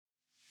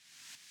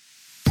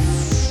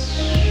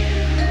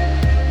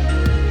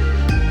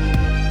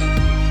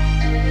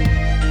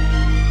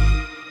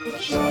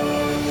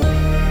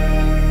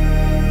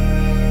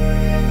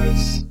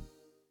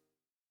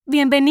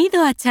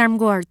Bienvenido a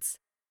Charm Words,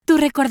 tu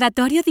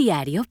recordatorio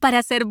diario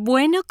para ser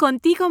bueno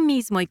contigo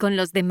mismo y con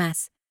los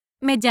demás.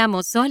 Me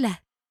llamo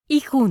Sola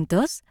y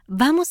juntos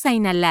vamos a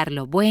inhalar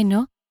lo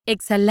bueno,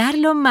 exhalar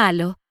lo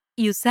malo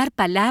y usar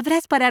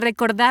palabras para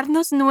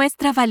recordarnos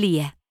nuestra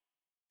valía.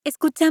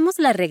 Escuchamos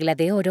la regla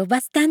de oro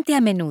bastante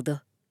a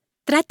menudo.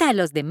 Trata a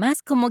los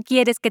demás como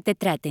quieres que te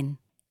traten.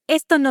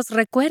 Esto nos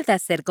recuerda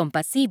ser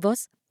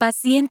compasivos,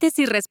 pacientes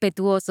y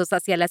respetuosos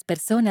hacia las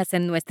personas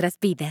en nuestras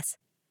vidas.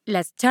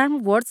 Las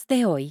Charm Words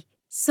de hoy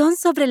son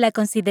sobre la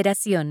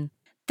consideración.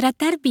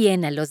 Tratar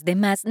bien a los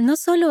demás no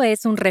solo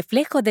es un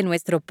reflejo de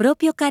nuestro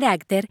propio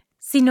carácter,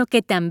 sino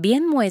que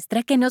también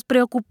muestra que nos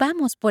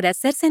preocupamos por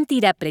hacer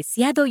sentir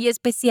apreciado y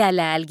especial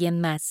a alguien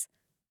más.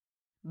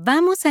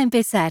 Vamos a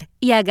empezar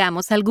y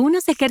hagamos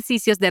algunos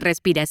ejercicios de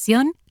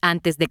respiración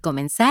antes de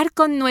comenzar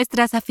con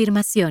nuestras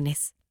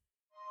afirmaciones.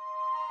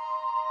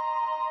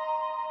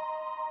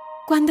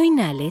 Cuando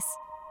inhales,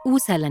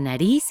 usa la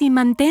nariz y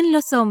mantén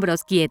los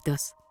hombros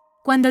quietos.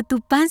 Cuando tu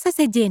panza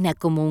se llena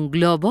como un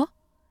globo,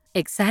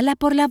 exhala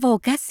por la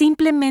boca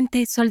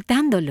simplemente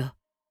soltándolo.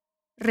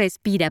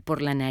 Respira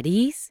por la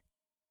nariz,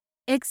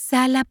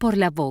 exhala por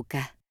la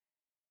boca.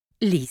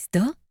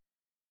 ¿Listo?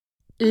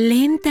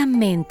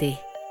 Lentamente,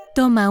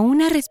 toma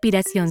una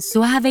respiración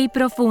suave y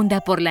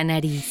profunda por la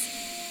nariz.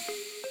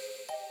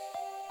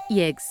 Y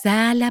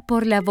exhala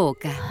por la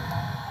boca.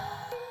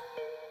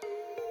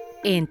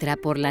 Entra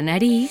por la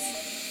nariz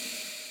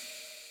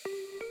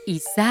y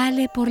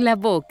sale por la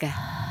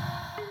boca.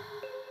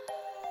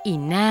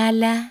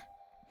 Inhala.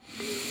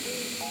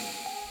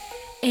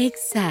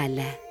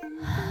 Exhala.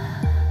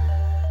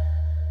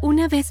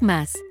 Una vez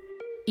más.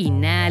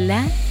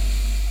 Inhala.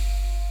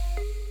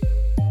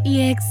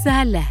 Y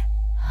exhala.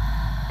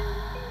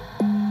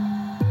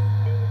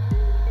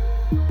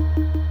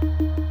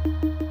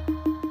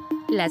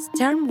 Las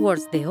Charm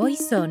Words de hoy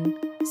son: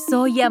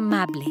 soy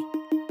amable.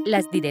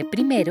 Las diré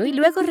primero y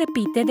luego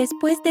repite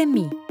después de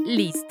mí.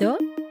 ¿Listo?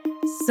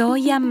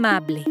 Soy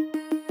amable.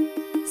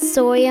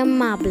 Soy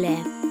amable.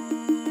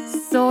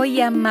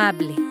 Soy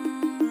amable.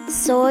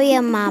 Soy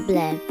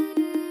amable.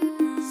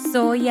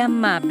 Soy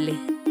amable.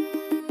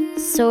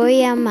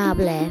 Soy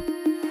amable.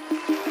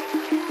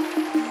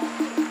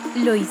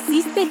 Lo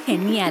hiciste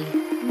genial.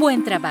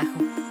 Buen trabajo.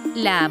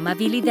 La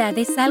amabilidad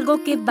es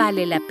algo que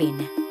vale la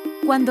pena.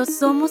 Cuando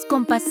somos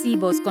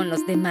compasivos con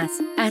los demás,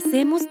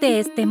 hacemos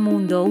de este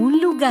mundo un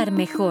lugar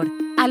mejor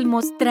al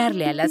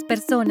mostrarle a las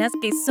personas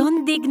que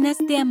son dignas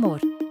de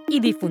amor. Y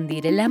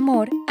difundir el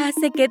amor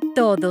hace que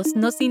todos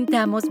nos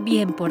sintamos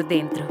bien por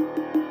dentro.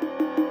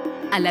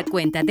 A la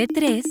cuenta de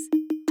 3,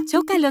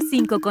 choca los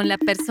 5 con la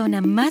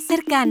persona más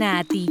cercana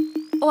a ti.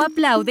 O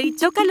aplaude y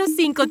choca los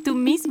 5 tú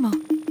mismo.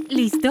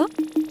 ¿Listo?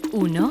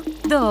 1,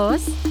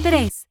 2,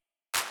 3.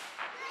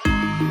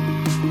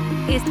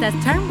 Estas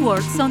Charm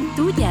Words son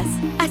tuyas,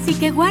 así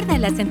que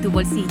guárdalas en tu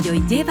bolsillo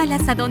y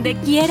llévalas a donde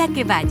quiera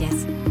que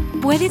vayas.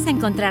 Puedes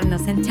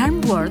encontrarnos en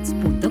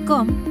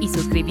charmwords.com y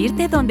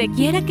suscribirte donde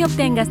quiera que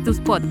obtengas tus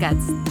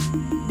podcasts.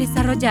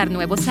 Desarrollar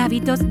nuevos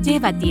hábitos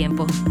lleva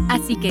tiempo,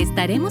 así que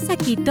estaremos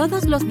aquí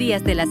todos los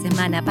días de la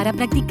semana para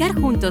practicar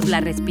juntos la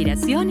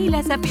respiración y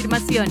las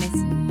afirmaciones.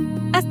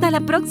 ¡Hasta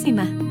la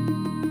próxima!